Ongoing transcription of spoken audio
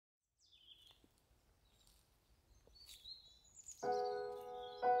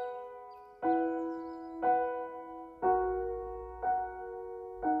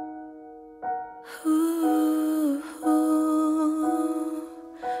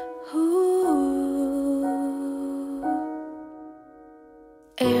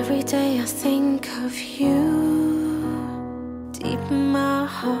Every day I think of you. Deep in my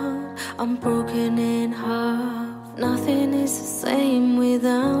heart, I'm broken in half. Nothing is the same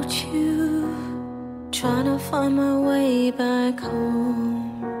without you. Trying to find my way back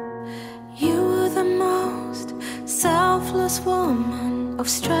home. You were the most selfless woman, of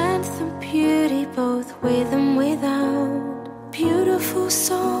strength and beauty, both with and without. Beautiful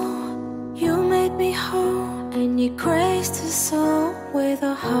soul, you made me whole, and you graced a soul with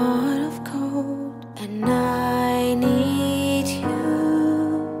a heart of gold. And I need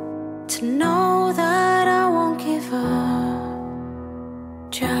you to know that I won't give up,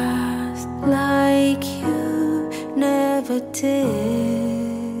 just like you never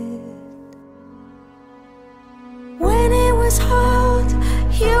did. When it was hard,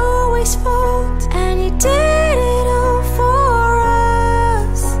 you always fought, and you did it all for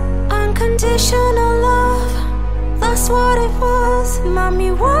us. Unconditional love, that's what it was. Mom,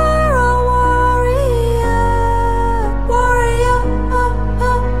 you were a warrior, warrior.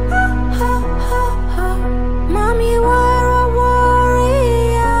 Mom, you were a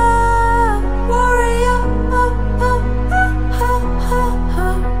warrior, warrior.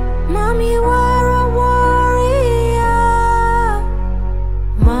 Mom, you were a warrior.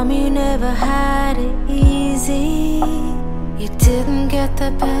 Mom, you never had it easy. You didn't get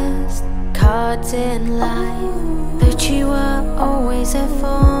the best cards in life, but you were always there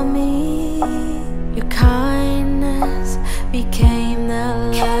for me. Your kindness became the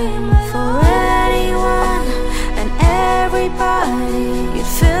light for anyone and everybody.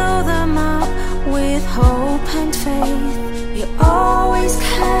 You'd fill them up with hope and faith. You always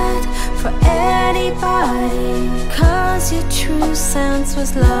cared for anybody, 'cause your true sense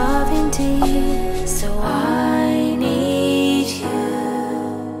was love indeed. So I need you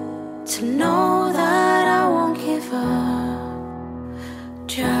to know that I won't give up,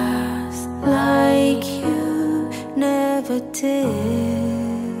 just like you never did.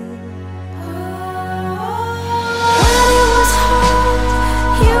 When it was hard,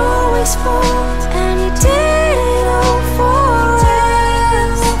 you always fought,